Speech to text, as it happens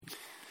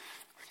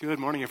Good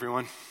morning,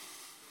 everyone.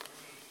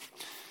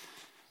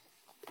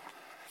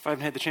 If I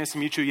haven't had the chance to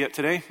meet you yet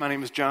today, my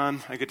name is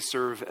John. I get to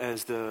serve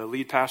as the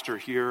lead pastor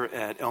here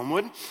at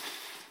Elmwood.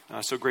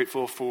 So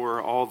grateful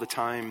for all the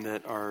time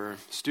that our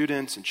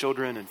students and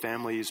children and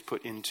families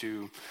put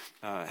into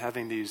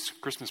having these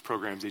Christmas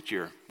programs each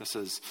year. This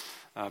has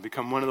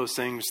become one of those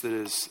things that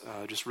is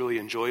just really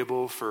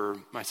enjoyable for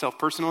myself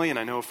personally, and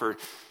I know for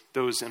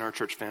those in our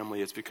church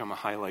family, it's become a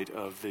highlight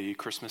of the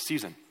Christmas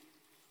season.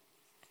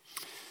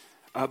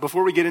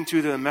 Before we get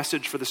into the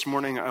message for this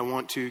morning, I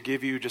want to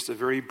give you just a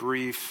very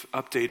brief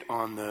update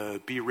on the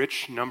Be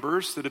Rich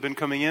numbers that have been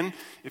coming in.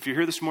 If you're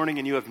here this morning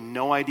and you have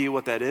no idea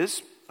what that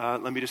is,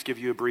 let me just give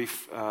you a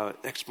brief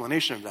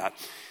explanation of that.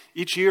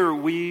 Each year,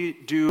 we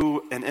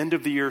do an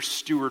end-of-the-year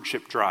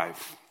stewardship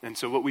drive. And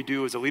so what we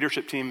do as a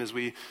leadership team is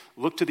we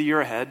look to the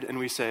year ahead and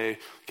we say,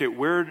 okay,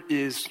 where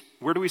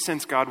do we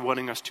sense God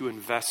wanting us to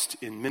invest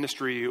in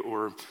ministry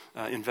or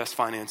invest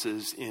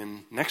finances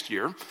in next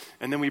year?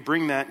 And then we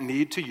bring that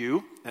need to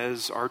you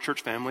as our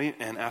church family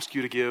and ask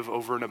you to give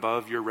over and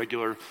above your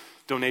regular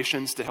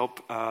donations to help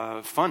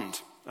fund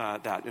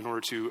that in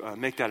order to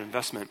make that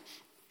investment.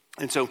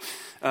 And so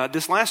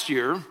this last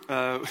year,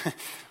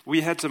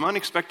 we had some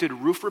unexpected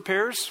roof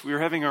repairs. We were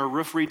having our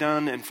roof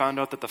redone and found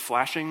out that the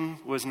flashing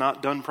was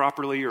not done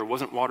properly or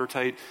wasn't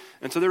watertight.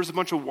 And so there was a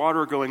bunch of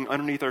water going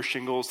underneath our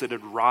shingles that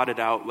had rotted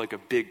out like a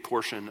big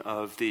portion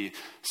of the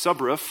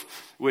subroof,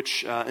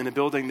 which in a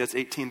building that's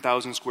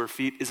 18,000 square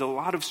feet is a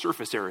lot of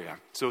surface area.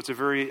 So it's a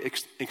very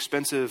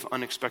expensive,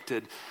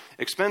 unexpected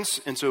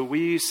expense. And so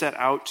we set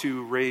out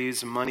to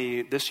raise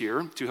money this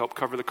year to help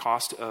cover the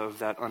cost of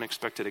that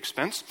unexpected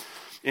expense.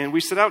 And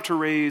we set out to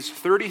raise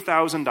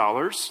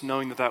 $30,000,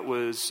 knowing that that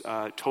was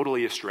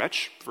totally a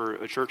stretch for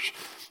a church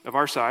of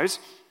our size.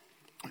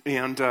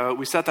 And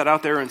we set that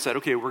out there and said,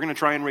 okay, we're going to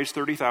try and raise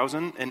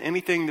 $30,000, and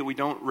anything that we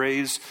don't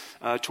raise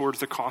towards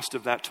the cost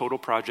of that total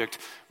project,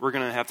 we're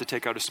going to have to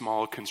take out a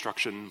small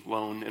construction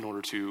loan in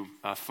order to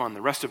fund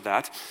the rest of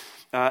that.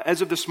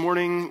 As of this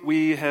morning,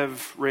 we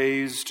have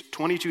raised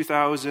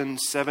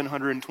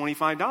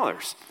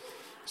 $22,725.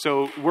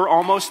 So we're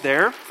almost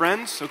there,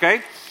 friends,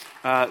 okay?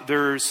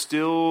 There's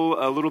still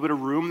a little bit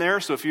of room there,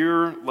 so if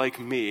you're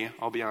like me,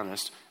 I'll be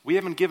honest, we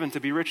haven't given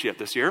to Be Rich yet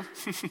this year.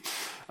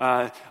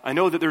 I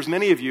know that there's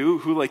many of you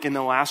who, like in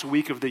the last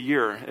week of the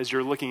year, as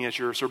you're looking at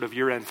your sort of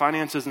year-end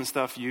finances and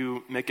stuff,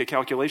 you make a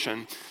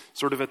calculation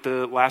sort of at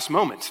the last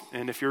moment.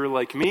 And if you're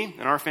like me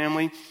and our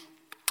family,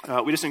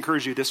 we just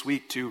encourage you this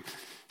week to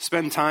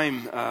spend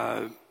time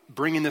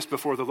bringing this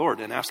before the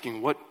Lord and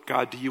asking, what,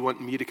 God, do you want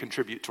me to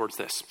contribute towards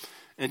this?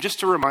 And just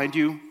to remind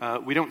you,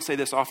 we don't say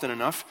this often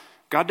enough,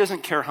 God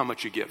doesn't care how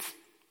much you give.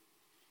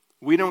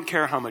 We don't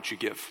care how much you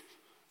give.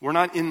 We're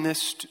not in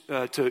this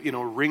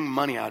to wring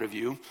money out of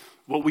you.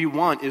 What we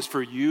want is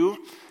for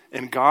you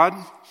and God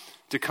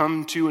to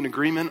come to an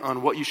agreement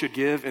on what you should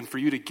give and for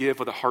you to give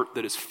with a heart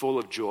that is full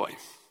of joy.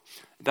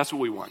 That's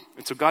what we want.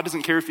 And so God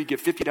doesn't care if you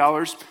give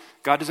 $50.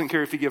 God doesn't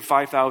care if you give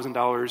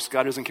 $5,000.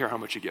 God doesn't care how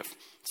much you give.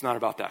 It's not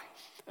about that.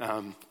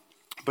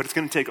 But it's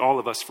going to take all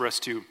of us for us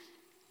to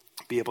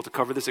be able to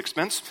cover this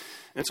expense.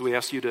 And so we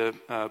ask you to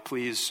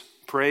please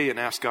pray and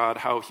ask God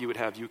how he would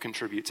have you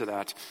contribute to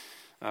that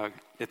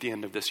at the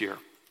end of this year.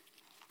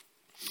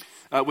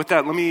 With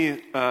that, let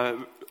me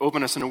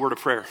open us in a word of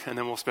prayer, and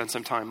then we'll spend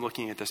some time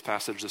looking at this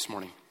passage this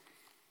morning.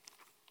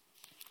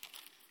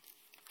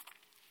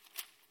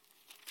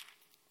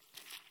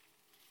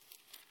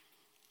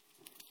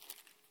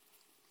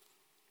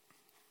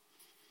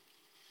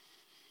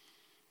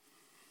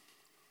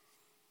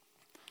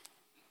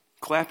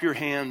 Clap your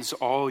hands,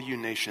 all you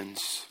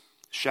nations.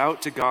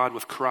 Shout to God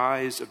with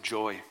cries of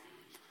joy.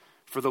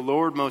 For the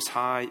Lord Most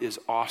High is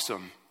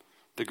awesome,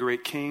 the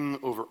great King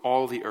over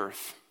all the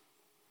earth.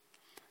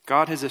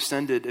 God has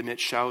ascended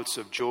amidst shouts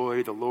of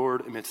joy, the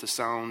Lord amidst the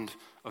sound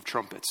of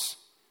trumpets.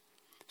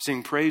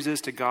 Sing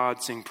praises to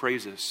God, sing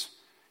praises.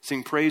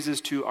 Sing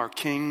praises to our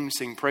King,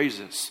 sing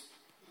praises.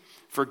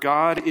 For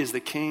God is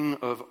the King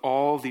of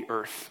all the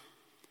earth.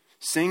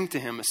 Sing to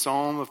him a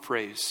psalm of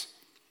praise.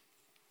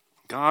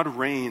 God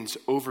reigns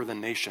over the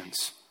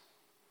nations.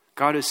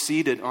 God is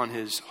seated on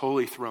his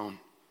holy throne.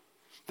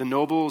 The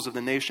nobles of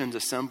the nations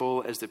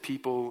assemble as the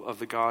people of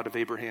the God of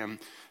Abraham,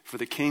 for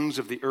the kings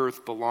of the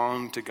earth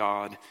belong to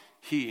God.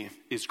 He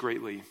is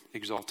greatly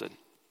exalted.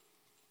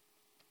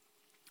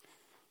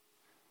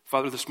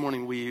 Father, this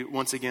morning we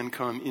once again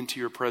come into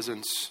your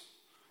presence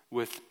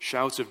with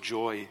shouts of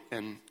joy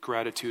and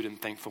gratitude and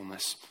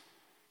thankfulness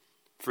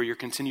for your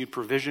continued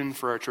provision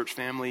for our church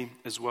family,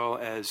 as well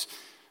as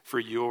for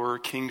your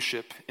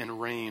kingship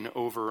and reign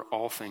over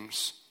all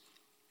things.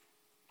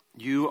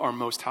 You are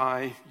most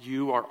high,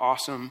 you are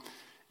awesome,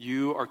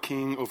 you are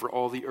king over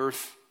all the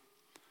earth.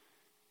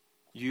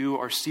 You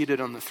are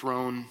seated on the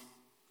throne.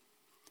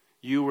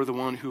 You are the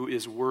one who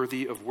is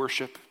worthy of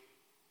worship,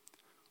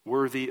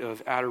 worthy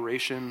of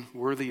adoration,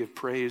 worthy of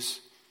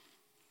praise.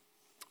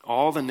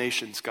 All the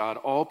nations, God,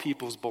 all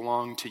peoples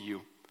belong to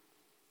you.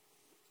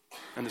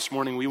 And this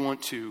morning we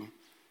want to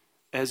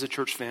as a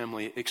church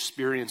family,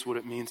 experience what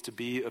it means to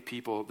be a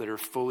people that are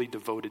fully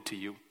devoted to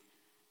you.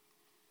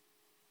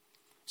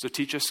 So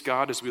teach us,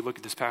 God, as we look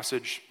at this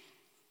passage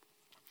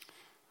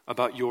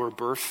about your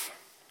birth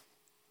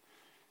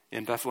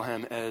in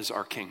Bethlehem as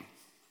our King.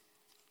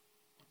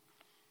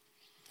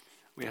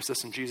 We ask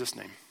this in Jesus'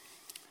 name.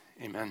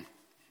 Amen.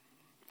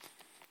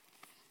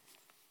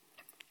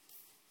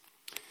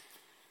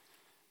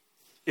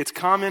 It's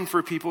common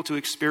for people to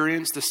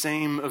experience the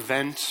same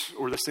event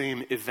or the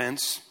same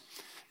events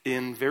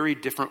in very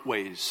different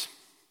ways.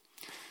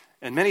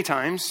 And many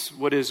times,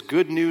 what is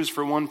good news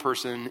for one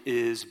person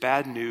is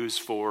bad news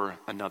for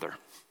another.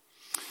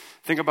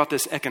 Think about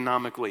this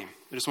economically.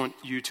 I just want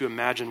you to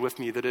imagine with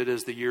me that it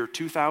is the year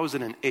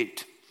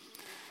 2008.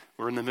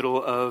 We're in the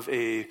middle of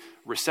a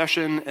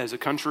recession as a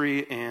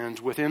country, and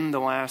within the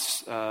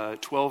last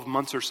 12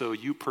 months or so,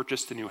 you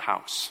purchased a new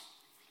house.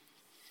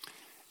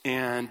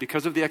 And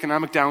because of the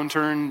economic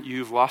downturn,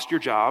 you've lost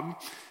your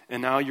job,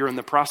 and now you're in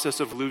the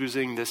process of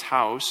losing this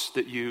house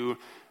that you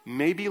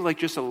maybe like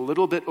just a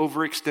little bit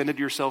overextended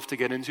yourself to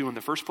get into in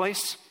the first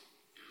place.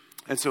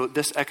 And so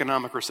this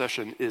economic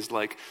recession is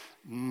like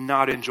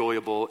not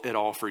enjoyable at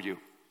all for you.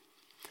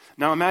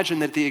 Now imagine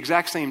that at the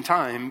exact same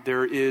time,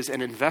 there is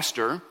an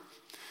investor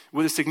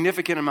with a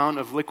significant amount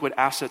of liquid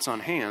assets on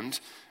hand,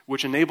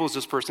 which enables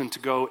this person to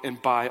go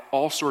and buy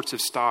all sorts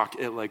of stock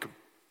at like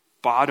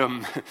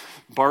bottom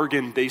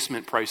bargain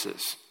basement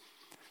prices.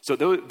 So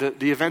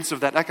the events of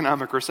that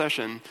economic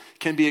recession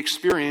can be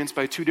experienced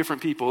by two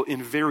different people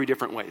in very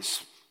different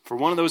ways. For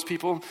one of those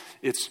people,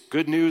 it's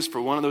good news. For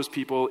one of those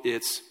people,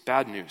 it's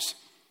bad news.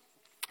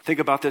 Think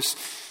about this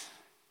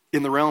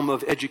in the realm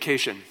of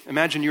education.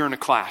 Imagine you're in a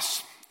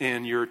class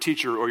and your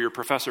teacher or your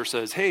professor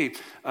says, hey,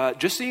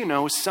 just so you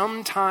know,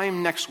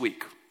 sometime next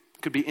week,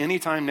 could be any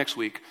time next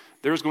week,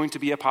 there's going to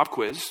be a pop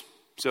quiz.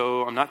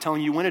 So I'm not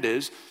telling you when it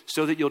is,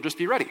 so that you'll just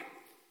be ready.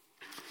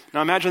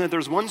 Now imagine that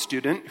there's one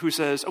student who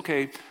says,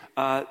 okay,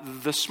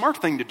 the smart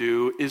thing to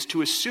do is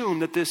to assume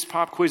that this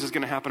pop quiz is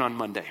going to happen on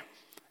Monday.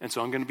 And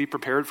so I'm going to be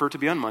prepared for it to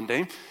be on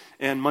Monday.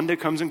 And Monday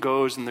comes and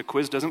goes and the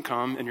quiz doesn't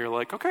come. And you're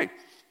like, okay,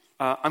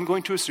 I'm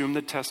going to assume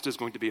the test is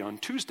going to be on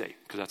Tuesday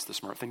because that's the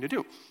smart thing to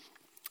do.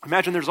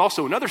 Imagine there's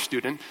also another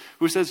student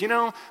who says, you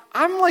know,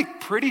 I'm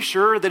like pretty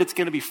sure that it's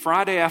going to be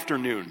Friday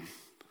afternoon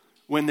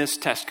when this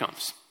test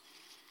comes.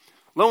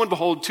 Lo and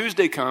behold,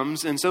 Tuesday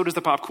comes, and so does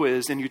the pop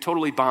quiz, and you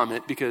totally bomb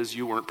it because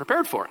you weren't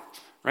prepared for it,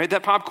 right?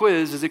 That pop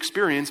quiz is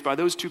experienced by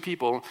those two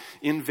people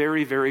in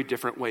very, very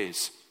different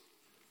ways.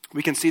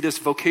 We can see this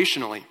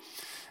vocationally.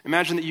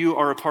 Imagine that you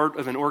are a part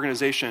of an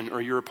organization,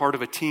 or you're a part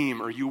of a team,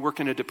 or you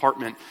work in a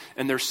department,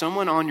 and there's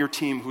someone on your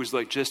team who's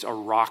like just a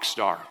rock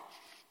star.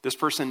 This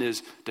person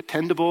is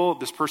dependable.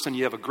 This person,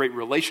 you have a great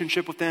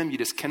relationship with them. You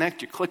just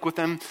connect, you click with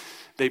them.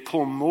 They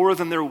pull more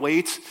than their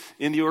weight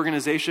in the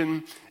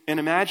organization. And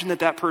imagine that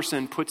that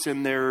person puts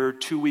in their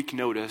 2-week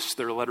notice,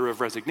 their letter of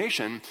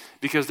resignation,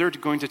 because they're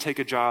going to take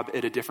a job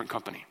at a different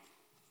company.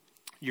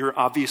 You're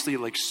obviously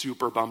like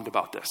super bummed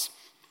about this.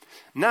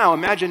 Now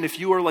imagine if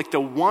you are like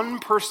the one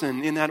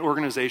person in that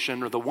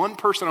organization or the one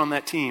person on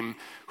that team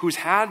who's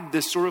had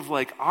this sort of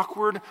like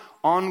awkward,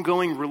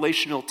 ongoing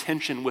relational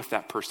tension with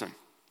that person.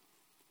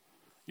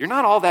 You're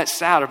not all that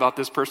sad about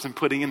this person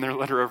putting in their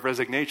letter of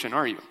resignation,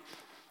 are you?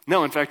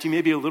 No, in fact, you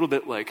may be a little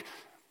bit like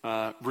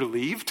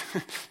relieved.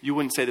 You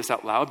wouldn't say this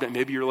out loud, but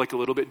maybe you're like a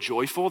little bit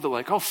joyful that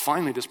like, oh,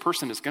 finally, this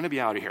person is going to be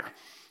out of here,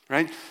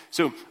 right?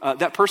 So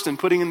that person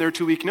putting in their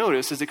 2-week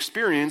notice is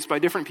experienced by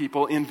different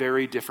people in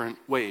very different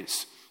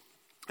ways.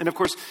 And of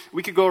course,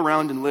 we could go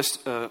around and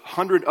list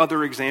 100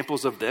 other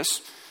examples of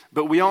this,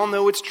 but we all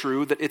know it's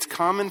true that it's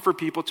common for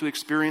people to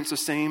experience the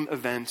same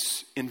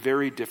events in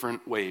very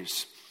different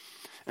ways.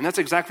 And that's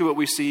exactly what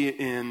we see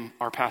in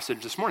our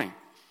passage this morning.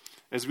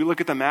 As we look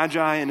at the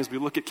Magi and as we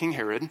look at King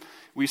Herod,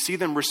 we see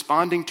them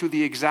responding to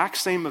the exact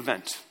same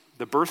event,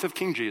 the birth of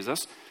King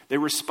Jesus. They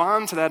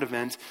respond to that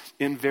event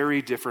in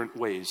very different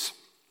ways.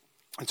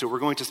 And so we're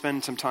going to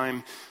spend some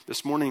time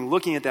this morning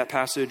looking at that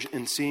passage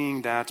and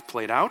seeing that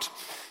played out.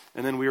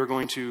 And then we are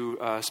going to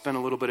spend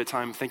a little bit of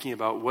time thinking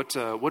about what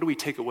do we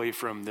take away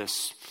from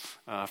this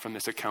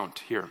account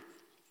here.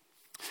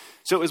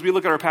 So as we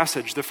look at our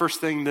passage, the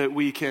first thing that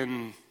we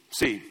can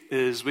see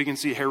is we can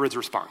see Herod's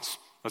response.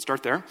 Let's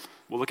start there.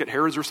 We'll look at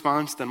Herod's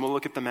response, then we'll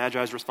look at the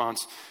Magi's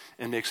response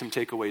and make some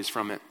takeaways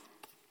from it.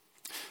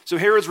 So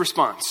Herod's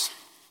response.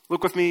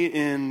 Look with me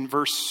in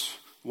verse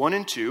 1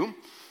 and 2.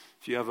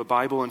 If you have a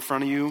Bible in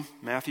front of you,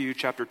 Matthew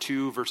chapter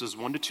 2, verses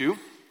 1 to 2. It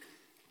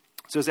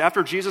says,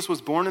 after Jesus was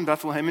born in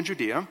Bethlehem in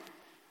Judea,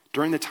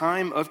 during the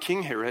time of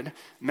King Herod,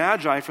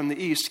 Magi from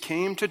the east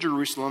came to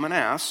Jerusalem and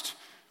asked,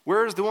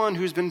 where is the one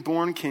who's been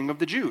born king of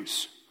the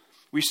Jews?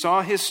 We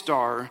saw his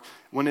star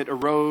when it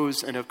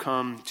arose and have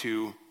come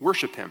to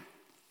worship him.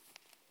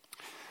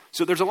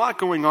 So there's a lot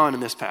going on in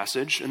this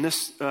passage, and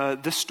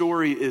this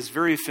story is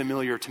very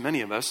familiar to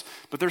many of us,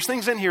 but there's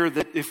things in here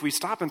that if we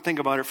stop and think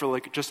about it for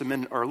like just a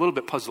minute are a little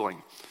bit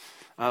puzzling.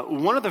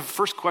 One of the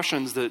first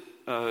questions that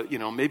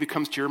maybe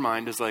comes to your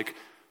mind is like,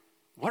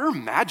 what are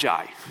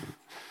Magi?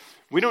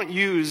 We don't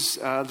use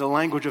the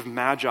language of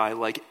magi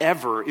like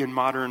ever in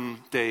modern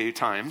day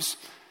times.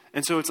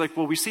 And so it's like,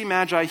 well, we see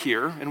magi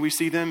here, and we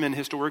see them in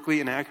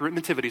historically inaccurate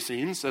nativity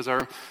scenes, as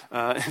our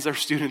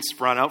students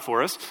brought out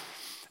for us.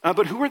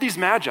 But who are these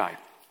magi?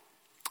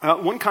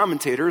 One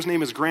commentator, his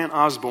name is Grant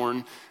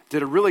Osborne,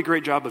 did a really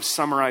great job of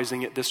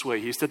summarizing it this way.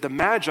 He said the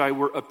magi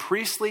were a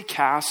priestly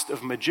caste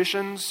of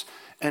magicians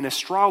and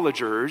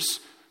astrologers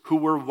who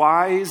were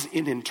wise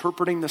in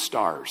interpreting the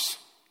stars.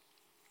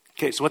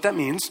 Okay, so what that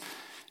means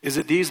is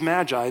that these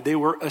magi, they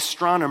were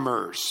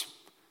astronomers,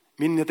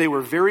 meaning that they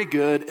were very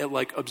good at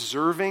like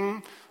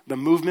observing the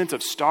movement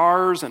of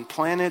stars and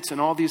planets and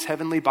all these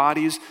heavenly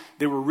bodies.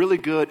 They were really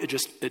good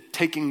at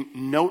taking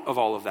note of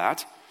all of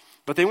that.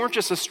 But they weren't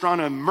just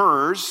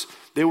astronomers,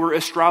 they were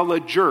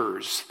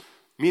astrologers,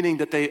 meaning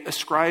that they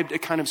ascribed a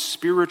kind of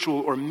spiritual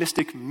or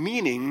mystic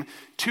meaning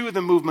to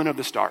the movement of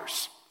the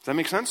stars. Does that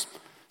make sense?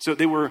 So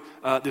they were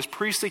this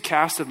priestly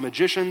caste of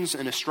magicians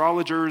and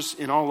astrologers,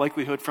 in all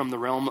likelihood from the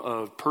realm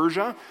of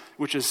Persia,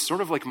 which is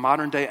sort of like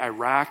modern-day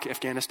Iraq,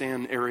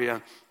 Afghanistan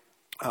area,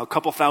 a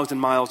couple thousand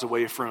miles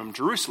away from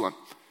Jerusalem.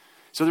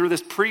 So there were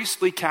this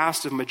priestly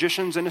caste of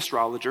magicians and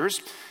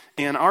astrologers,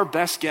 and our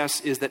best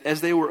guess is that as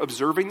they were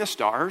observing the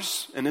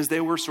stars, and as they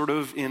were sort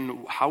of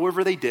in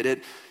however they did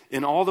it,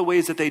 in all the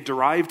ways that they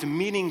derived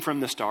meaning from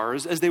the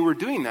stars, as they were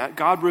doing that,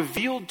 God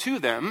revealed to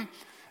them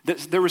that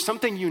there was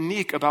something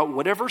unique about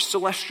whatever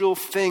celestial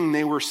thing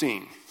they were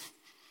seeing.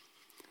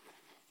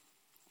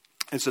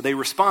 And so they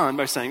respond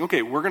by saying,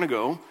 okay, we're going to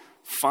go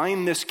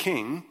find this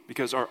king,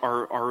 because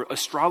our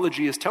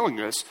astrology is telling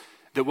us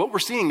that what we're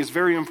seeing is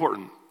very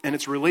important, and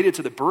it's related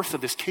to the birth of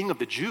this king of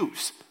the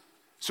Jews.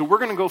 So we're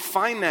going to go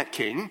find that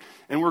king,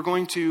 and we're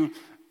going to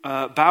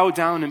bow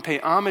down and pay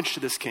homage to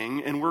this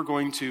king, and we're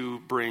going to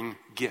bring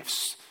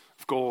gifts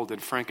of gold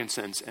and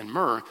frankincense and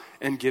myrrh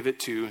and give it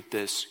to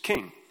this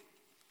king.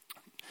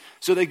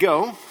 So they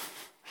go,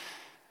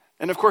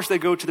 and of course they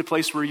go to the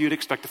place where you'd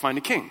expect to find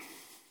a king,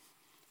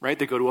 right?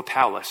 They go to a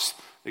palace.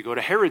 They go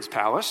to Herod's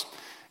palace.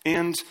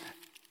 And,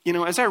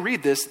 as I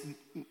read this,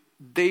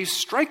 they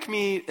strike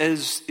me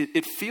as,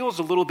 it feels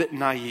a little bit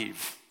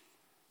naive.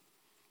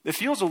 It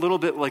feels a little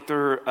bit like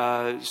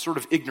they're sort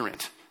of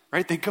ignorant,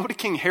 right? They go to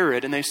King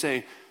Herod and they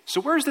say, so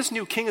where's this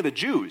new king of the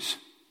Jews?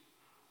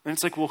 And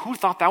it's like, well, who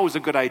thought that was a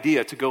good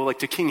idea to go like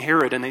to King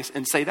Herod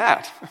and say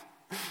that?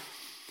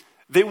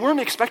 They weren't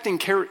expecting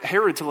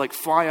Herod to like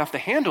fly off the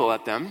handle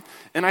at them,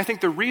 and I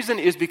think the reason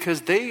is because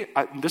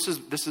this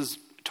is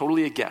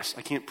totally a guess.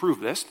 I can't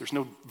prove this. There's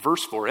no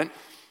verse for it,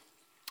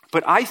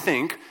 but I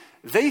think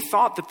they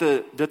thought that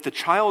the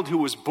child who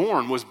was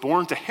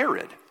born to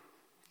Herod.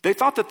 They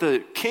thought that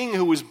the king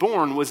who was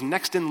born was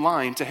next in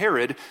line to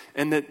Herod,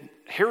 and that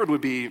Herod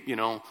would be,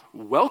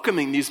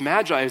 welcoming these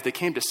magi as they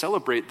came to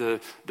celebrate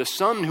the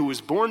son who was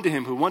born to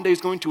him, who one day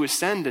is going to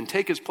ascend and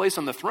take his place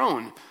on the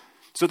throne.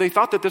 So they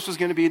thought that this was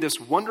going to be this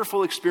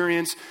wonderful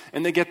experience,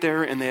 and they get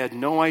there and they had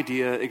no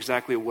idea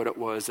exactly what it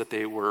was that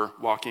they were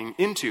walking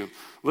into.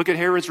 Look at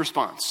Herod's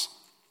response.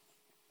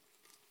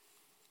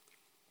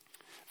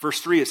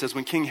 Verse 3, it says,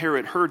 when King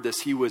Herod heard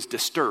this, he was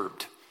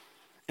disturbed,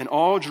 and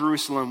all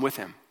Jerusalem with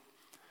him.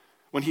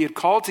 When he had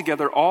called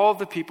together all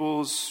the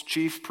people's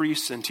chief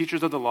priests and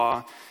teachers of the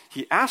law,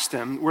 he asked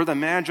them where the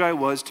Magi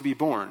was to be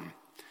born.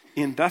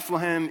 In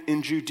Bethlehem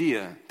in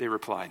Judea, they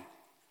replied.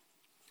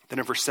 Then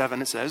in verse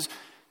 7 it says,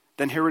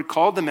 then Herod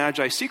called the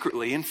Magi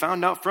secretly and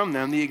found out from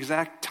them the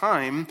exact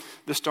time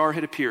the star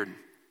had appeared.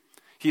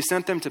 He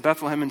sent them to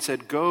Bethlehem and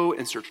said, go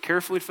and search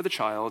carefully for the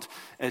child.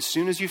 As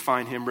soon as you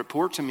find him,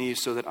 report to me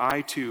so that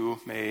I too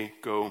may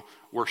go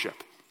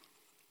worship.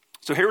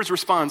 So Herod's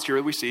response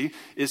here, we see,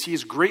 is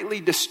he's greatly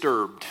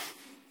disturbed.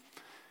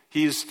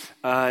 He's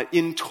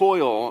in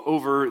toil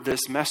over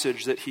this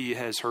message that he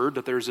has heard,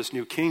 that there's this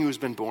new king who's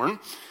been born.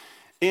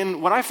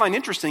 And what I find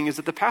interesting is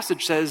that the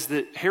passage says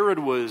that Herod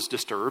was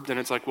disturbed, and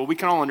it's like, well, we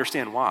can all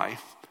understand why.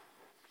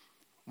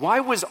 Why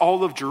was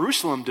all of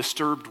Jerusalem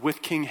disturbed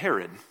with King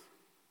Herod?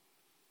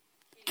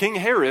 King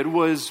Herod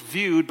was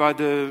viewed by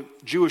the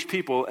Jewish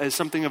people as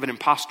something of an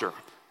imposter,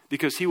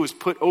 because he was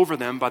put over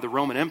them by the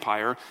Roman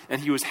Empire,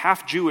 and he was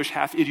half Jewish,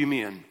 half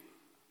Idumean.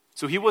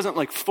 So he wasn't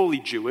like fully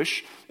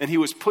Jewish, and he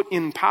was put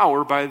in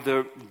power by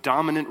the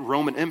dominant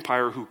Roman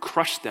Empire who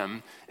crushed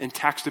them and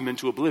taxed them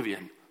into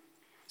oblivion.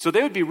 So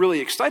they would be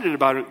really excited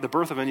about the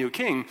birth of a new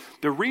king.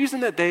 The reason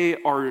that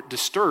they are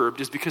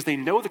disturbed is because they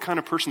know the kind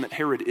of person that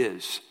Herod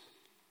is.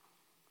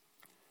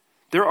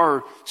 There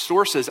are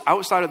sources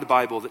outside of the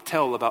Bible that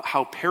tell about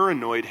how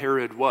paranoid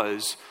Herod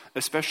was,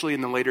 especially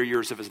in the later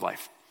years of his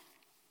life.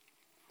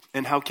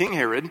 And how King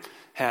Herod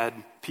had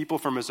people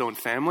from his own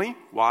family,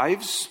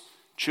 wives,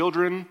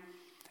 children,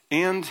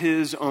 and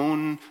his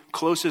own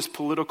closest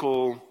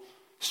political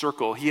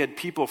circle. He had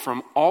people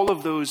from all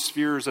of those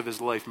spheres of his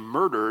life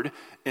murdered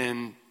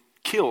and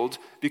killed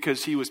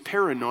because he was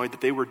paranoid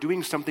that they were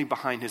doing something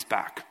behind his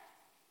back.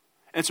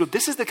 And so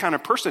this is the kind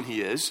of person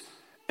he is.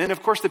 And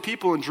of course the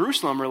people in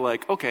Jerusalem are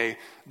like, okay,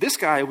 this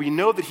guy, we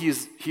know that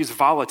he's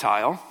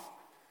volatile.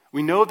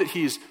 We know that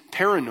he's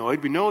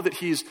paranoid. We know that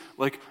he's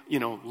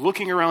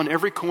looking around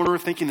every corner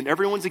thinking that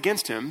everyone's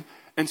against him.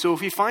 And so if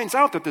he finds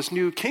out that this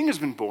new king has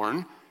been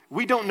born,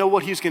 we don't know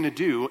what he's going to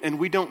do, and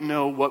we don't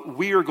know what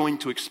we are going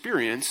to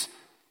experience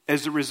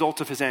as a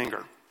result of his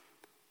anger.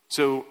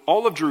 So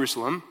all of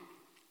Jerusalem,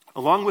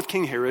 along with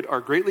King Herod,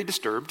 are greatly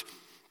disturbed.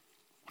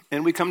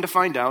 And we come to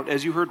find out,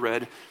 as you heard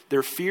read,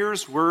 their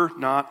fears were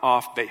not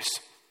off base.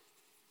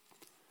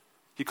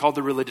 He called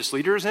the religious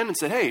leaders in and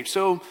said, hey,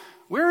 so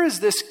where is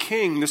this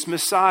king, this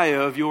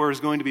Messiah of yours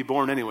going to be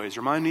born anyways?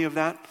 Remind me of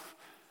that.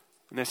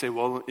 And they say,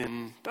 well,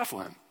 in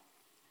Bethlehem.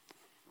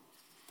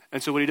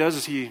 And so what he does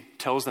is he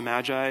tells the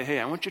Magi, hey,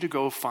 I want you to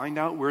go find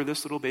out where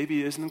this little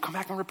baby is and then come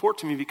back and report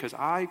to me because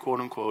I, quote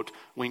unquote,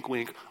 wink,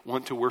 wink,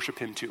 want to worship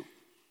him too.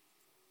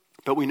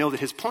 But we know that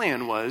his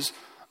plan was,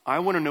 I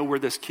want to know where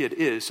this kid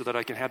is so that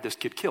I can have this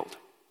kid killed.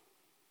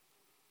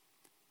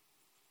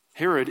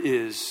 Herod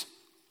is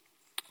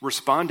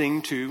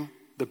responding to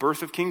the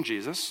birth of King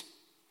Jesus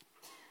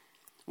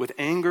with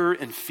anger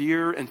and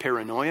fear and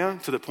paranoia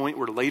to the point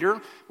where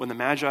later, when the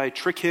Magi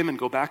trick him and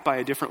go back by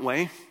a different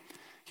way,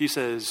 he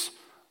says,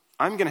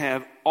 I'm going to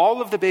have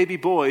all of the baby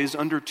boys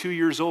under 2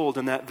 years old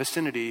in that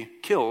vicinity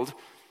killed,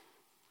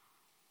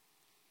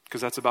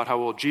 because that's about how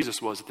old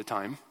Jesus was at the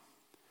time.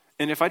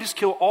 And if I just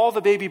kill all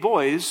the baby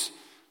boys,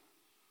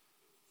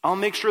 I'll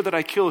make sure that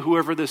I kill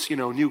whoever this,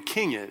 new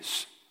king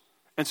is.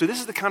 And so this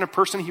is the kind of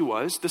person he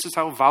was. This is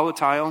how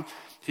volatile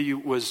he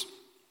was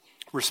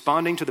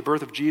responding to the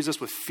birth of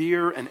Jesus, with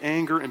fear and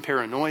anger and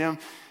paranoia,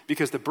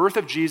 because the birth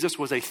of Jesus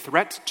was a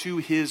threat to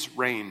his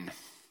reign.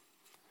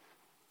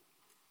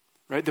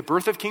 Right? The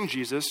birth of King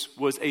Jesus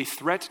was a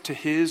threat to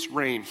his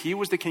reign. He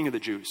was the king of the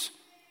Jews.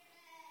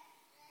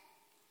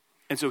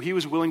 And so he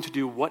was willing to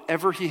do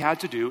whatever he had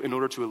to do in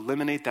order to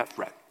eliminate that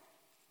threat.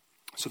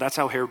 So that's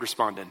how Herod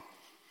responded.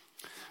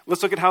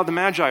 Let's look at how the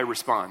Magi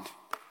respond.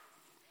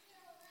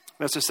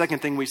 That's the second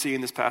thing we see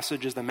in this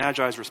passage, is the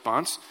Magi's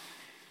response.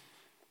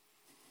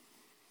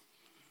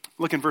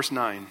 Look in verse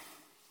 9.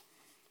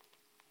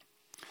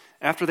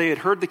 After they had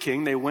heard the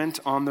king, they went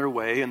on their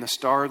way, and the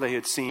star they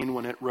had seen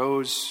when it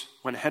rose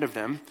went ahead of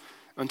them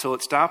until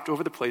it stopped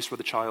over the place where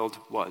the child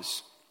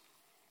was.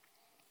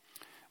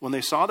 When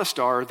they saw the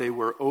star, they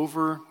were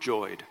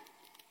overjoyed.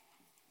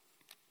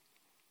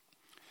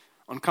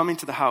 On coming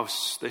to the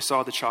house, they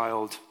saw the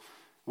child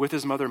with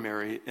his mother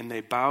Mary, and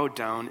they bowed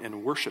down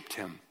and worshipped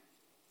him.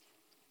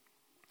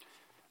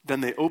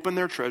 Then they opened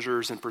their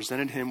treasures and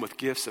presented him with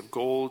gifts of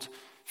gold,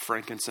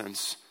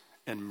 frankincense,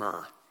 and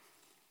myrrh.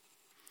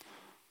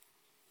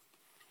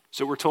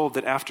 So we're told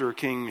that after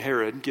King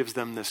Herod gives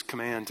them this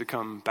command to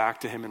come back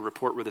to him and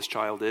report where this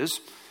child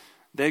is,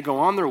 they go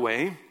on their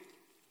way.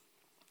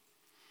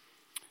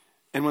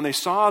 And when they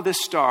saw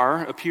this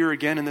star appear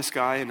again in the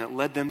sky and it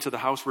led them to the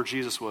house where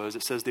Jesus was,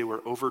 it says they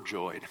were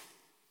overjoyed.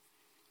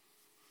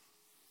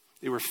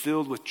 They were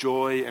filled with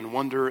joy and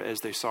wonder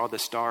as they saw the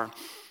star.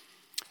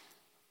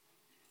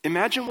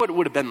 Imagine what it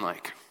would have been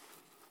like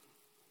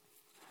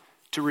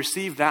to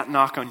receive that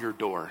knock on your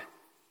door.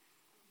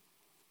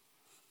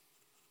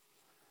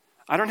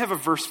 I don't have a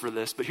verse for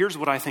this, but here's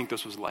what I think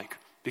this was like.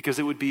 Because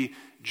it would be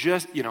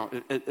just,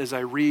 as I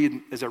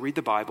read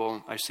the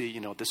Bible, I see,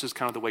 this is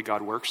kind of the way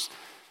God works.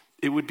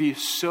 It would be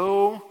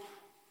so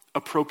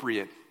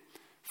appropriate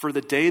for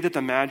the day that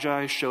the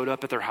Magi showed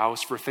up at their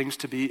house for things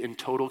to be in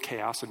total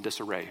chaos and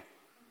disarray.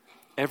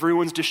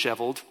 Everyone's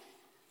disheveled,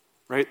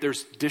 right?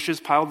 There's dishes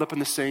piled up in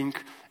the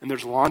sink, and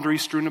there's laundry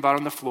strewn about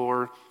on the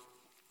floor.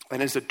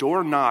 And as the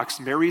door knocks,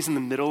 Mary's in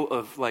the middle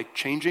of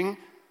changing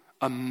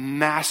a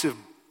massive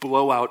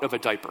blowout of a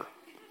diaper.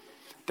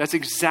 That's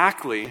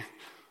exactly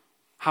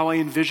how I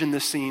envision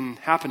this scene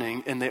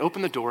happening. And they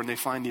open the door and they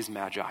find these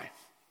Magi.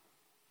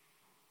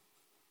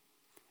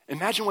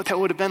 Imagine what that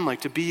would have been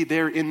like to be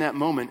there in that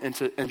moment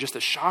and just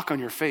a shock on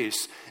your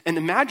face. And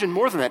imagine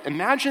more than that.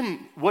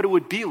 Imagine what it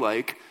would be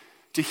like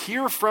to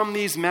hear from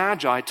these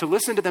Magi, to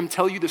listen to them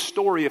tell you the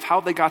story of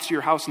how they got to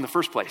your house in the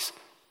first place.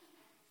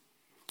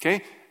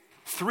 Okay?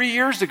 3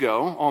 years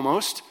ago,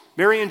 almost,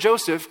 Mary and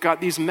Joseph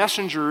got these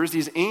messengers,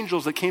 these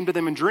angels that came to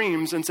them in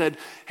dreams and said,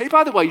 hey,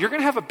 by the way, you're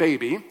going to have a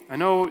baby. I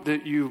know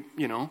that you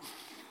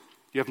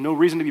have no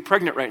reason to be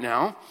pregnant right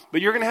now, but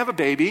you're going to have a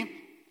baby,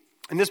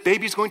 and this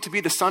baby is going to be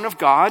the Son of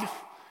God.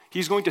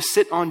 He's going to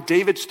sit on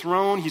David's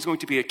throne. He's going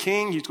to be a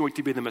king. He's going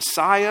to be the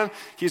Messiah.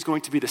 He's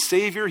going to be the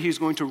Savior. He's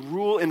going to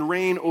rule and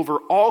reign over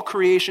all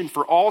creation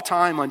for all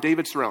time on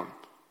David's throne.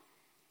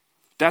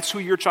 That's who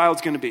your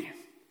child's going to be.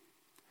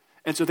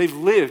 And so they've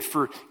lived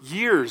for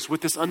years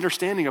with this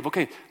understanding of,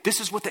 okay, this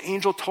is what the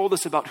angel told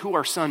us about who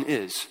our son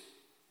is.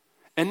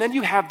 And then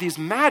you have these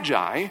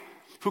Magi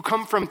who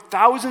come from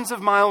thousands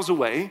of miles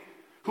away,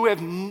 who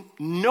have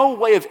no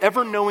way of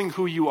ever knowing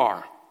who you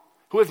are,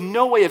 who have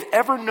no way of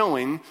ever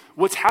knowing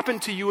what's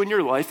happened to you in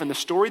your life and the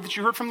story that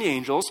you heard from the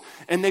angels.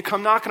 And they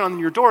come knocking on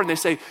your door and they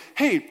say,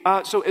 hey,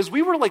 so as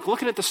we were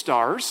looking at the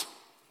stars,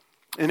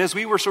 and as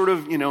we were sort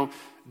of,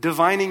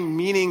 divining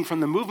meaning from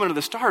the movement of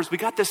the stars, we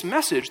got this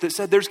message that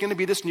said there's going to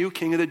be this new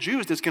king of the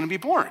Jews that's going to be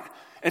born.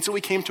 And so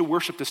we came to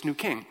worship this new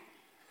king.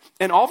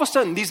 And all of a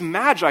sudden, these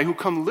magi who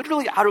come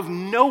literally out of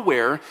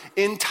nowhere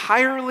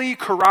entirely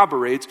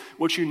corroborate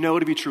what you know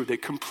to be true. They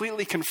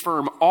completely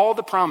confirm all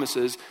the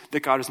promises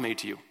that God has made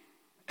to you.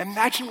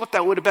 Imagine what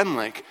that would have been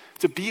like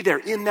to be there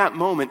in that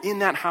moment, in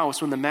that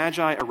house when the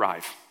magi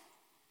arrive.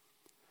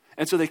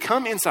 And so they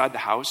come inside the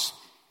house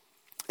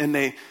and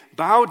they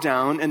bow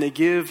down and they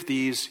give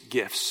these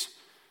gifts,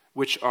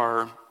 which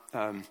are,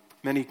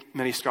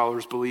 many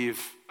scholars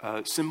believe,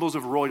 symbols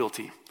of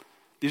royalty.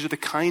 These are the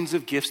kinds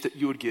of gifts that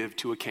you would give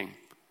to a king.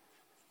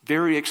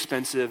 Very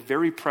expensive,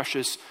 very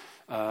precious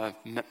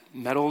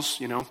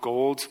metals,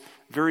 gold,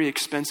 very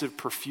expensive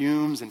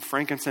perfumes and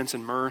frankincense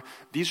and myrrh.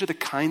 These are the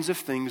kinds of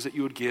things that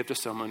you would give to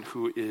someone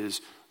who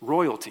is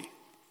royalty.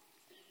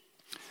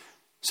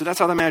 So that's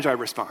how the Magi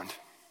respond.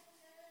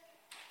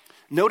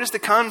 Notice the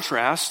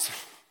contrast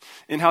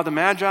in how the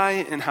Magi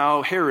and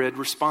how Herod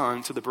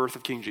respond to the birth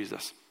of King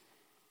Jesus.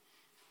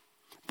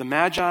 The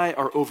Magi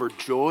are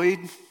overjoyed.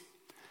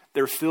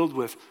 They're filled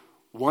with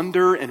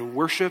wonder and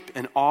worship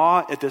and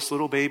awe at this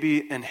little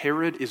baby, and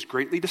Herod is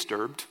greatly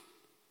disturbed.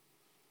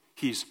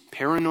 He's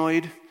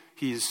paranoid.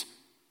 He's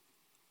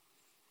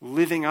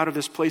living out of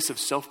this place of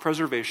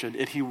self-preservation,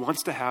 and he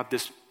wants to have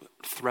this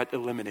threat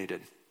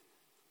eliminated.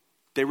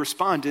 They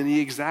respond in the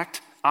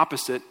exact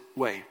opposite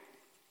way.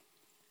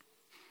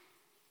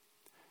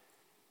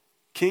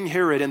 King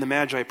Herod and the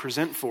Magi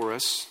present for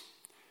us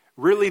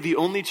really the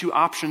only two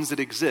options that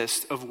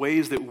exist of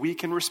ways that we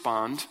can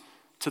respond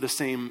to the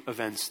same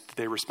events that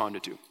they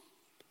responded to.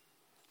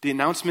 The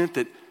announcement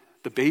that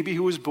the baby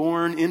who was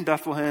born in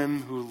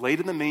Bethlehem, who laid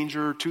in the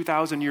manger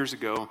 2,000 years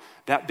ago,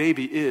 that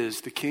baby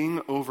is the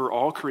king over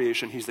all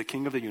creation. He's the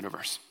king of the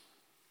universe.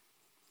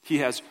 He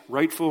has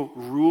rightful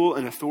rule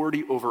and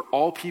authority over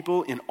all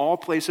people in all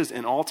places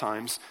in all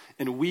times,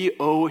 and we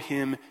owe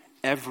him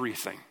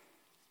everything.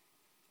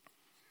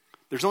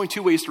 There's only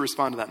two ways to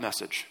respond to that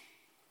message.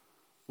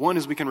 One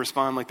is we can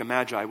respond like the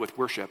Magi with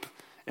worship,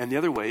 and the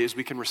other way is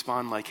we can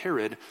respond like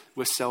Herod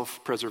with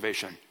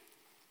self-preservation.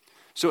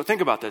 So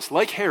think about this.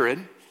 Like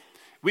Herod,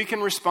 we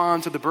can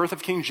respond to the birth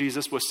of King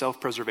Jesus with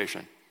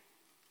self-preservation.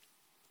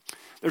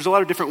 There's a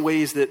lot of different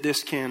ways that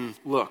this can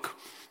look.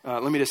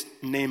 Let me just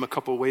name a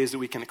couple ways that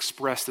we can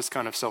express this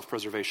kind of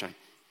self-preservation.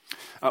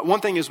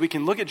 One thing is we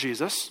can look at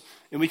Jesus,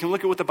 and we can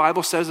look at what the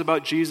Bible says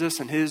about Jesus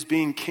and his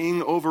being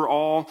king over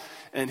all,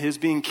 and his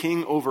being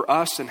king over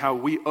us, and how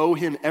we owe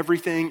him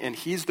everything, and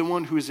he's the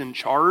one who is in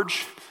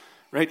charge,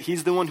 right?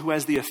 He's the one who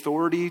has the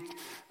authority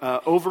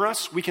over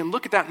us. We can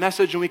look at that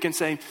message and we can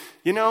say,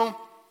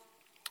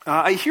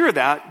 I hear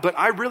that, but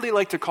I really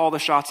like to call the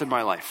shots in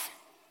my life.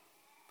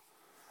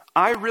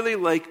 I really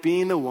like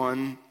being the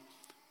one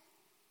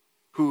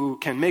who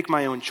can make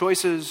my own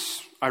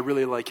choices. I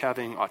really like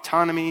having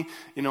autonomy.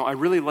 I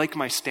really like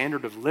my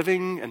standard of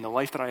living and the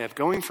life that I have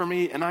going for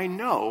me. And I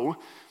know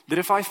that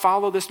if I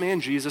follow this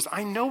man Jesus,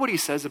 I know what he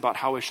says about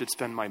how I should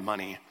spend my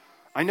money.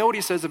 I know what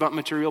he says about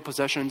material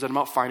possessions and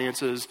about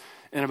finances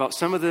and about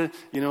some of the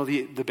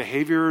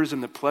behaviors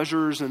and the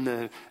pleasures and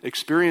the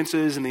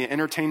experiences and the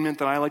entertainment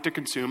that I like to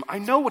consume. I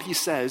know what he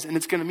says, and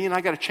it's going to mean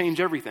I got to change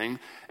everything.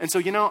 And so,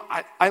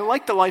 I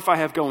like the life I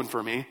have going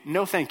for me.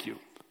 No, thank you.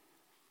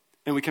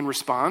 And we can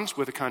respond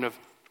with a kind of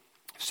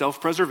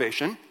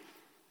self-preservation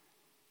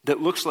that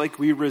looks like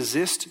we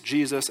resist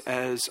Jesus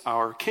as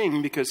our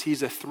king because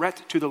he's a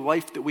threat to the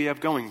life that we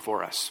have going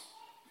for us.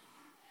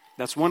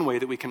 That's one way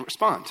that we can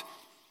respond.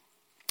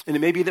 And it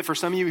may be that for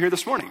some of you here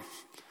this morning,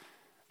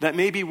 that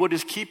may be what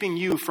is keeping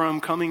you from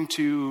coming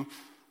to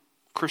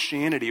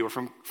Christianity or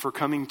for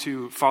coming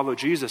to follow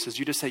Jesus, is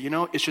you just say,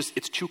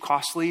 it's too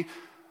costly.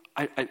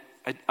 I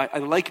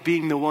like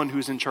being the one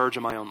who's in charge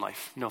of my own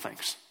life. No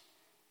thanks.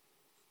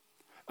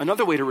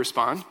 Another way to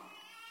respond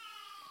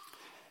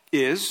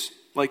is,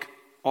 like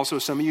also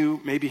some of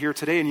you may be here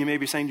today and you may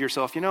be saying to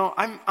yourself,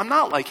 I'm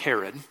not like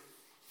Herod.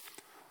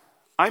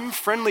 I'm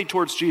friendly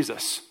towards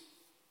Jesus.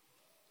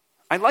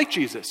 I like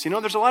Jesus.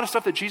 There's a lot of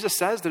stuff that Jesus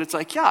says that it's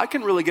like, yeah, I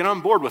can really get on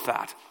board with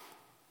that.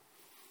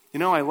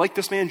 I like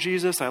this man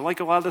Jesus. I like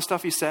a lot of the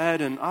stuff he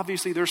said. And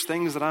obviously there's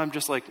things that I'm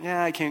just like,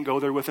 yeah, I can't go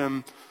there with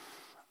him.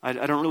 I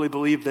don't really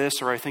believe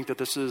this, or I think that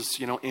this is,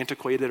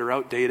 antiquated or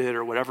outdated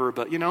or whatever.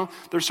 But,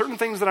 there's certain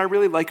things that I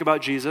really like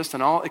about Jesus,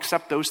 and I'll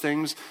accept those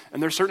things.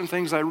 And there's certain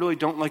things I really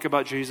don't like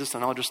about Jesus,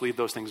 and I'll just leave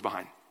those things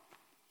behind.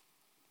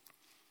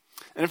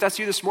 And if that's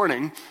you this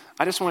morning,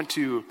 I just want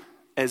to,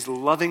 as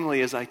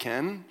lovingly as I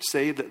can,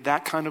 say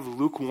that kind of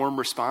lukewarm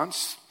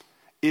response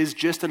is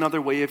just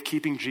another way of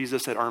keeping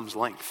Jesus at arm's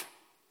length.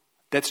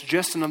 That's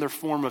just another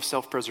form of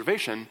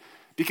self-preservation,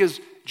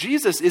 because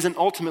Jesus isn't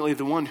ultimately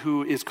the one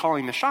who is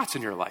calling the shots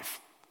in your life.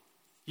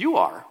 You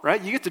are,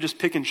 right? You get to just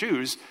pick and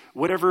choose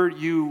whatever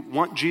you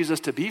want Jesus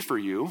to be for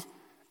you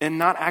and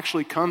not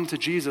actually come to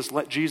Jesus,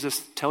 let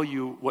Jesus tell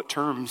you what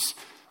terms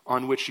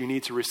on which you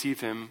need to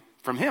receive him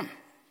from him.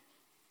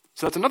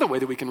 So that's another way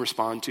that we can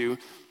respond to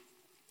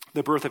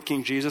the birth of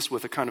King Jesus,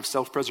 with a kind of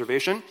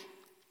self-preservation.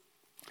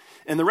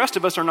 And the rest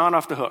of us are not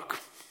off the hook.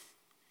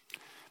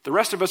 The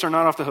rest of us are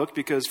not off the hook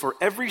because for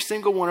every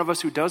single one of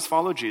us who does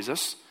follow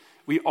Jesus,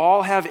 we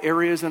all have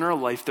areas in our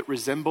life that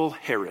resemble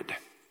Herod.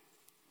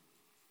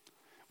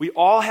 We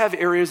all have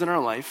areas in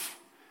our life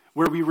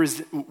where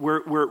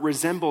it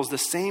resembles the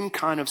same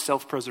kind of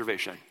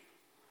self-preservation.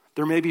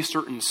 There may be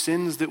certain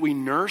sins that we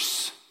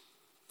nurse.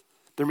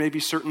 There may be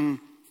certain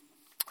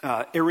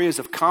areas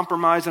of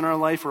compromise in our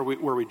life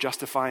where we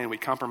justify and we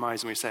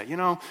compromise and we say,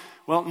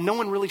 well, no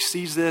one really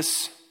sees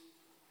this.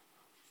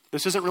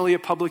 This isn't really a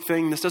public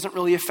thing. This doesn't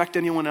really affect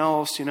anyone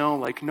else. No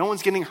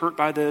one's getting hurt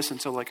by this.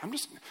 And so I'm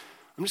just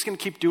going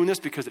to keep doing this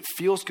because it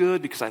feels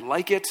good, because I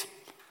like it.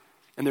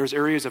 And there's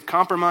areas of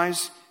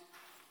compromise.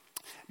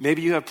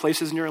 Maybe you have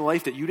places in your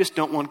life that you just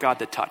don't want God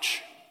to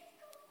touch.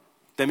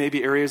 There may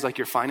be areas like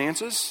your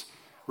finances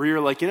where you're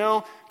like,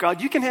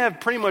 God, you can have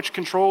pretty much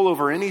control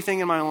over anything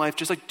in my life.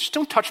 Just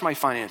don't touch my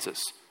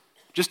finances.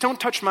 Just don't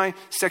touch my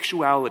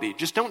sexuality.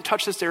 Just don't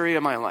touch this area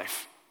of my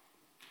life.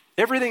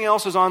 Everything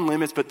else is on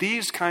limits, but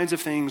these kinds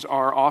of things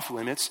are off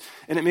limits.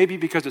 And it may be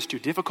because it's too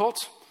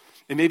difficult.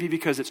 It may be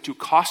because it's too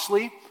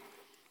costly.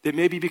 It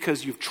may be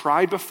because you've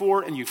tried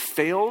before and you've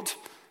failed.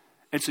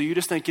 And so you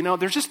just think,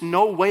 there's just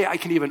no way I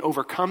can even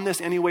overcome this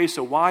anyway,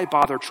 so why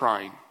bother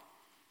trying?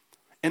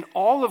 And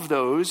all of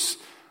those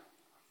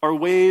are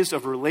ways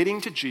of relating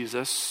to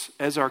Jesus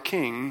as our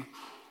King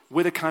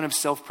with a kind of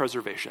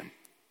self-preservation.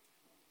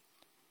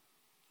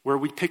 Where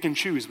we pick and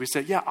choose. We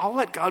say, yeah, I'll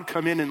let God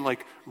come in and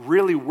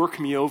really work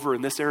me over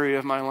in this area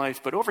of my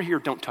life, but over here,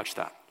 don't touch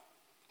that.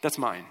 That's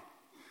mine.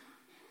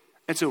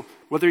 And so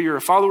whether you're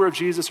a follower of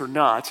Jesus or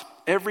not,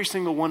 every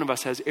single one of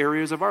us has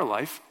areas of our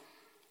life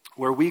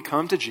where we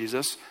come to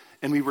Jesus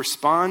and we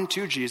respond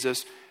to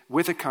Jesus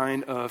with a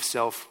kind of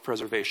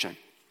self-preservation.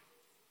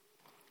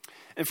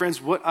 And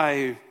friends, what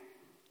I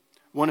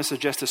want to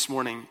suggest this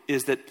morning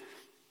is that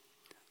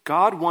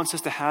God wants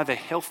us to have a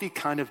healthy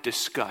kind of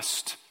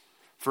disgust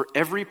for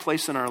every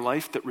place in our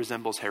life that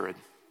resembles Herod.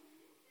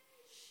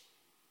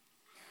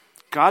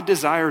 God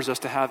desires us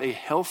to have a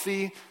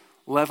healthy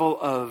level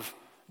of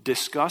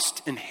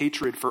disgust and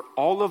hatred for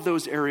all of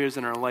those areas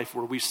in our life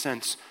where we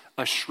sense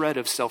a shred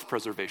of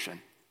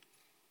self-preservation.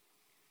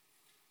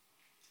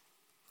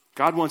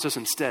 God wants us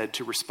instead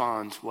to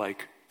respond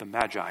like the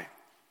Magi.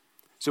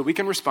 So we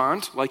can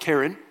respond like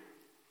Herod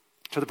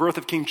to the birth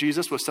of King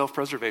Jesus with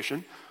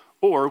self-preservation,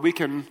 or we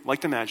can,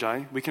 like the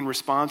Magi, we can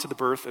respond to the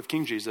birth of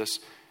King Jesus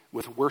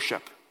with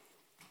worship.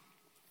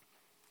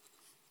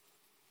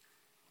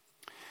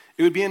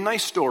 It would be a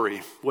nice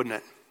story, wouldn't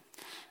it?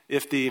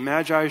 If the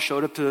Magi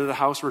showed up to the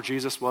house where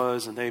Jesus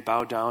was and they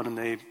bowed down and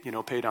they,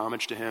 paid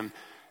homage to him.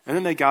 And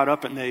then they got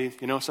up and they,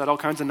 said all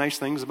kinds of nice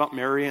things about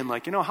Mary and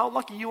how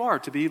lucky you are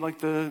to be like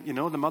the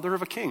mother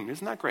of a king.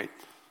 Isn't that great?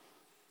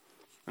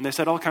 And they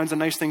said all kinds of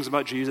nice things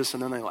about Jesus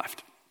and then they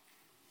left.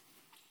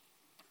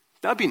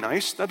 That'd be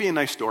nice. That'd be a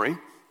nice story.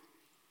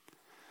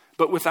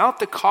 But without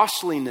the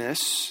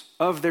costliness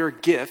of their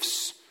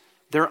gifts,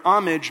 their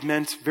homage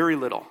meant very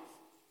little.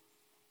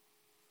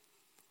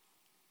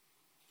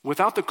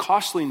 Without the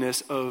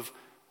costliness of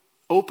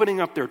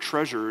opening up their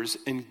treasures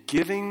and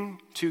giving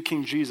to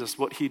King Jesus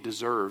what he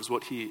deserves,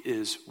 what he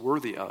is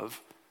worthy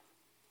of,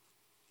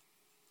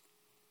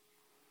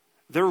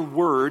 their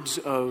words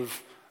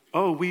of,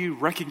 oh, we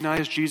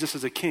recognize Jesus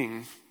as a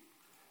king,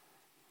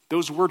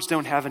 those words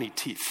don't have any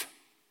teeth.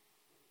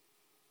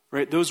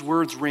 Right? Those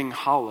words ring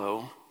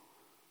hollow.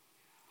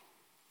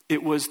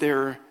 It was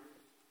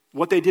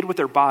what they did with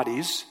their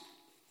bodies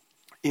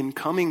in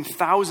coming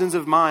thousands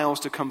of miles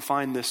to come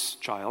find this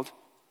child,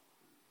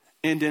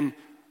 and in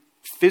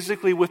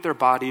physically with their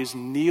bodies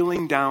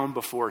kneeling down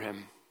before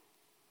him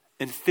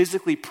and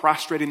physically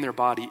prostrating their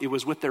body. It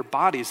was with their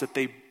bodies that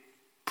they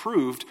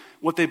proved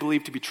what they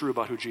believed to be true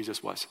about who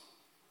Jesus was.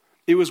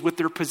 It was with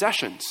their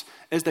possessions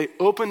as they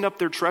opened up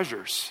their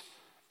treasures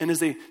and as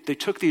they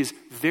took these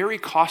very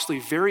costly,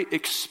 very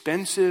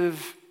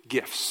expensive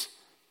gifts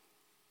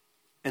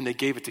and they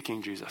gave it to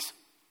King Jesus.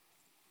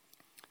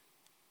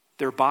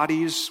 Their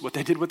bodies, what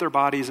they did with their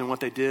bodies and what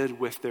they did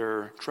with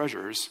their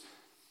treasures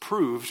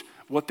proved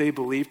what they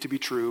believed to be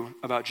true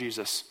about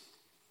Jesus.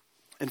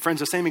 And friends,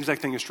 the same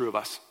exact thing is true of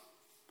us.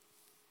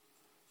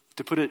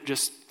 To put it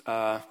just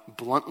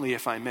bluntly,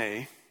 if I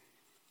may,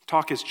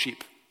 talk is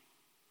cheap.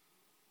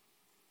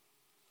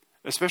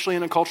 Especially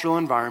in a cultural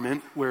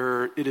environment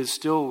where it is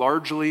still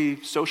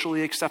largely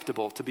socially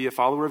acceptable to be a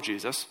follower of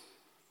Jesus.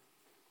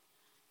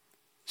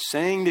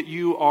 Saying that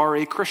you are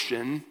a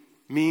Christian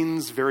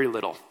means very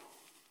little.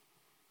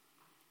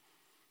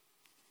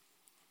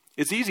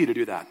 It's easy to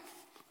do that.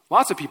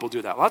 Lots of people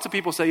do that. Lots of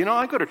people say,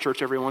 I go to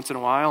church every once in a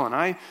while, and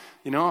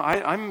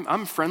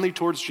I'm friendly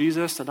towards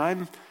Jesus, and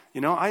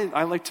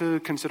I like to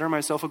consider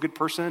myself a good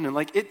person,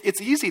 and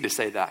it's easy to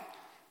say that.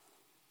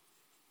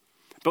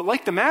 But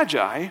like the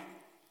Magi,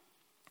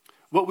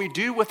 what we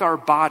do with our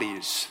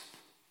bodies,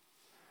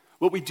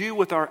 what we do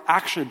with our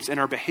actions and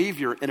our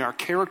behavior and our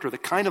character, the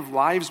kind of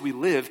lives we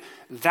live,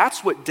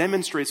 that's what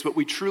demonstrates what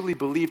we truly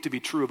believe to be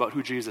true about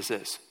who Jesus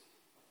is.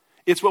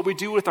 It's what we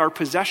do with our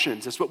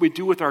possessions. It's what we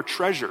do with our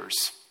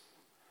treasures.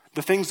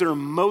 The things that are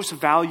most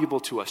valuable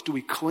to us. Do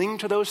we cling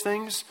to those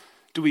things?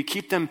 Do we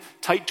keep them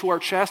tight to our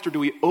chest, or do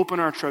we open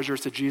our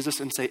treasures to Jesus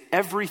and say,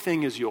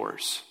 everything is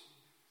yours?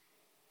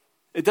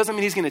 It doesn't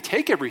mean he's going to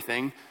take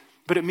everything,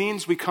 but it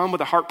means we come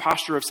with a heart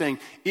posture of saying,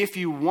 if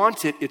you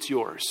want it, it's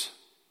yours.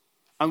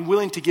 I'm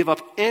willing to give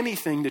up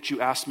anything that you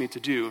ask me to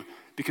do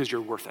because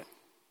you're worth it.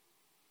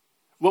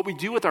 What we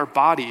do with our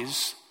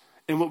bodies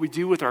and what we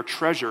do with our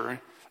treasure,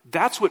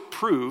 that's what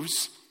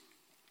proves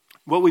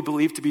what we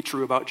believe to be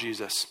true about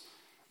Jesus.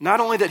 Not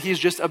only that he's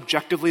just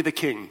objectively the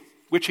king,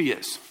 which he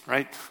is,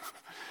 right?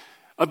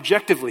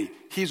 Objectively,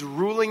 he's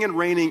ruling and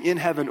reigning in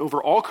heaven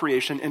over all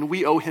creation, and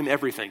we owe him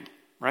everything,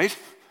 right?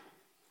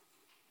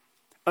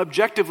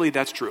 Objectively,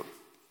 that's true.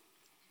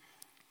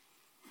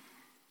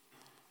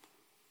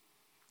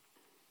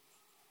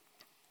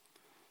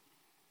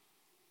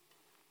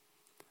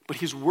 But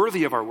he's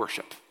worthy of our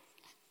worship.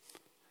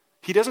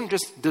 He doesn't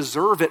just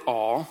deserve it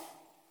all.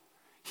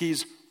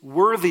 He's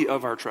worthy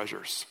of our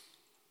treasures.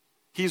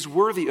 He's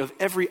worthy of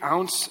every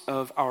ounce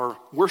of our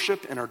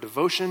worship and our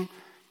devotion.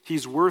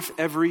 He's worth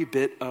every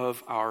bit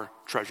of our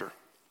treasure.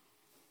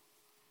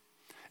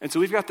 And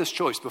so we've got this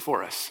choice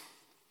before us.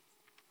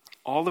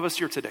 All of us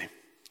here today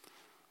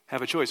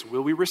have a choice.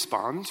 Will we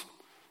respond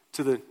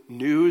to the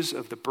news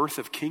of the birth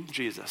of King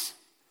Jesus?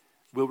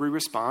 Will we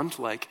respond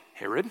like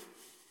Herod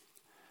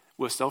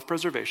with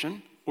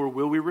self-preservation, or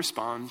will we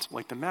respond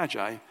like the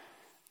Magi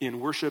in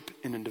worship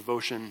and in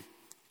devotion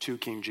to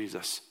King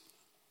Jesus?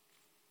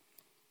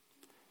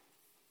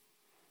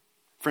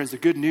 Friends, the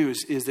good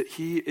news is that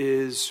he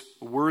is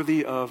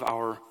worthy of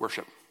our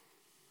worship.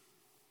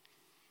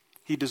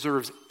 He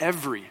deserves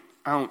every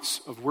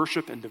ounce of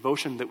worship and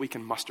devotion that we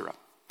can muster up,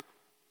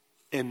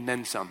 and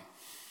then some.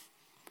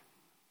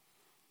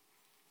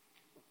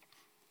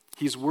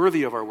 He's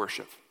worthy of our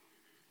worship.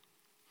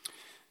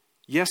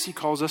 Yes, he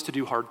calls us to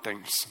do hard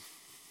things.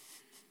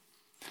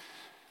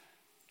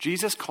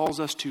 Jesus calls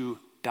us to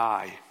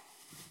die.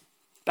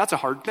 That's a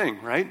hard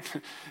thing, right?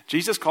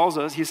 Jesus calls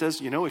us, he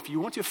says, if you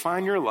want to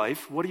find your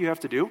life, what do you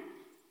have to do?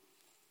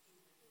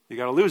 You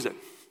got to lose it.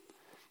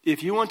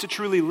 If you want to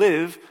truly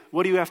live,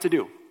 what do you have to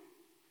do?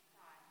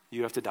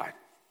 You have to die.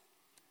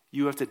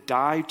 You have to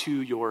die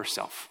to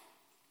yourself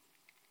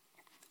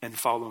and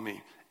follow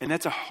me. And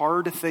that's a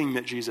hard thing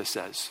that Jesus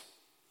says.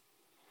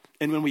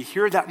 And when we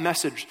hear that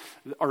message,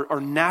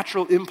 our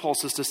natural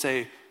impulse is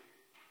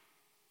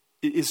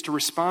to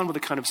respond with a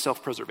kind of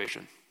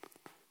self-preservation.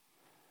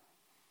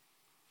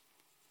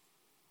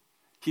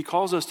 He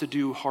calls us to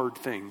do hard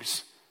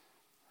things.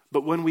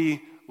 But when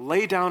we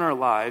lay down our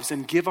lives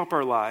and give up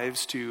our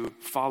lives to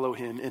follow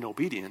him in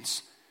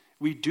obedience,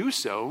 we do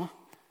so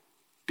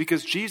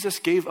because Jesus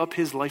gave up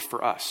his life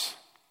for us.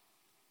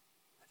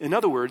 In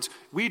other words,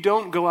 we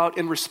don't go out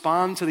and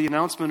respond to the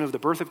announcement of the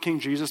birth of King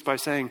Jesus by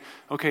saying,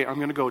 okay, I'm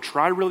going to go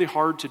try really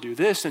hard to do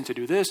this and to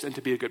do this and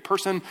to be a good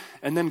person,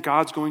 and then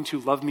God's going to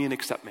love me and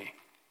accept me.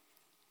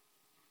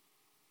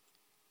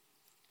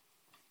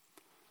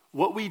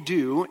 What we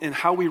do and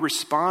how we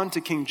respond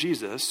to King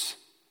Jesus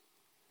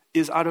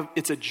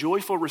it's a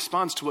joyful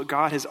response to what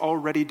God has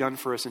already done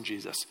for us in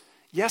Jesus.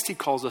 Yes, he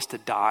calls us to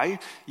die.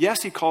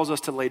 Yes, he calls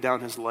us to lay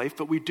down his life,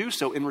 but we do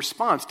so in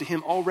response to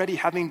him already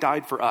having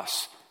died for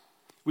us.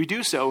 We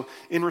do so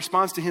in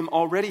response to him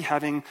already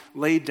having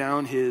laid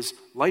down his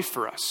life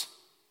for us.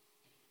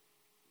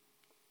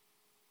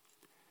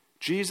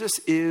 Jesus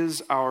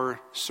is our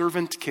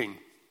servant king.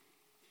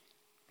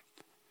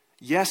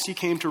 Yes, he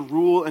came to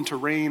rule and to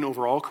reign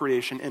over all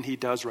creation, and he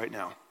does right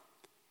now.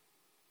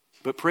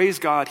 But praise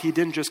God, he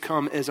didn't just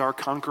come as our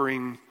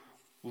conquering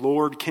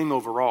Lord King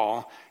over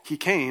all. He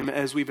came,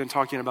 as we've been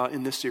talking about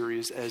in this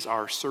series, as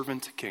our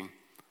servant king.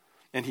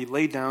 And he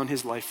laid down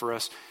his life for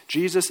us.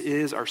 Jesus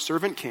is our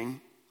servant king,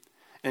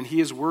 and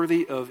he is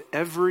worthy of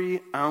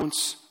every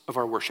ounce of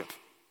our worship.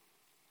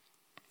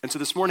 And so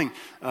this morning,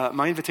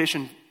 my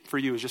invitation for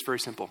you is just very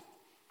simple.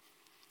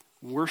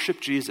 Worship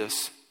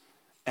Jesus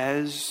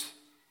as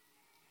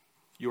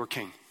your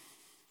king.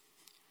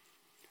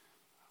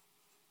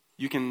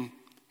 You can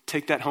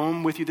take that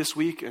home with you this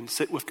week and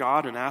sit with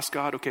God and ask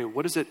God, okay,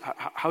 what is it?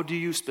 How do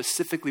you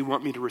specifically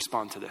want me to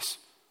respond to this?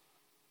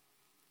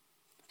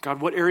 God,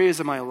 what areas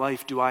of my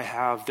life do I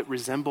have that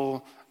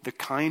resemble the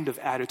kind of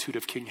attitude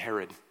of King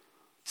Herod?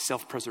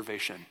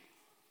 Self-preservation.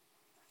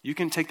 You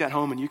can take that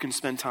home and you can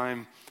spend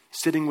time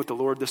sitting with the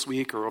Lord this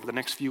week or over the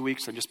next few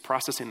weeks and just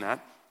processing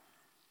that.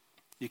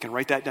 You can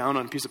write that down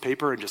on a piece of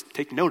paper and just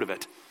take note of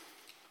it.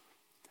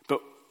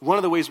 But one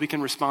of the ways we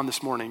can respond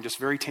this morning, just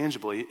very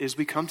tangibly, is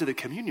we come to the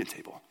communion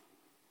table.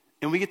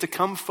 And we get to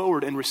come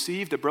forward and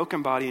receive the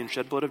broken body and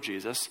shed blood of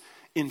Jesus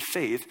in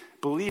faith,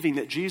 believing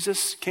that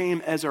Jesus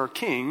came as our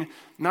king,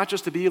 not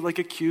just to be like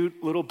a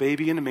cute little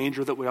baby in a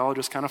manger that we all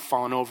just kind of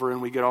fawn over and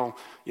we get all,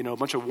 a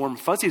bunch of warm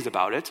fuzzies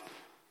about it.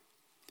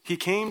 He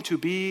came to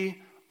be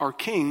our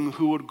king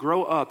who would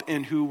grow up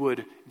and who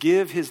would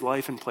give his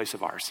life in place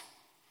of ours.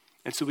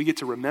 And so we get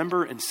to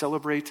remember and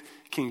celebrate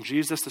King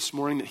Jesus this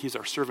morning, that he's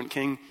our servant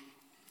king.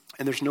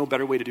 And there's no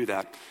better way to do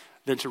that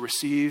than to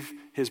receive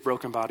his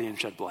broken body and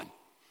shed blood.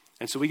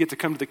 And so we get to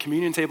come to the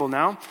communion table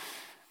now.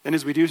 And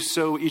as we do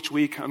so each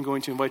week, I'm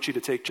going to invite you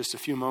to take just a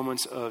few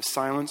moments of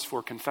silence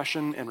for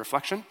confession and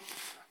reflection,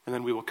 and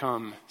then we will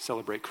come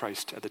celebrate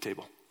Christ at the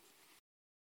table.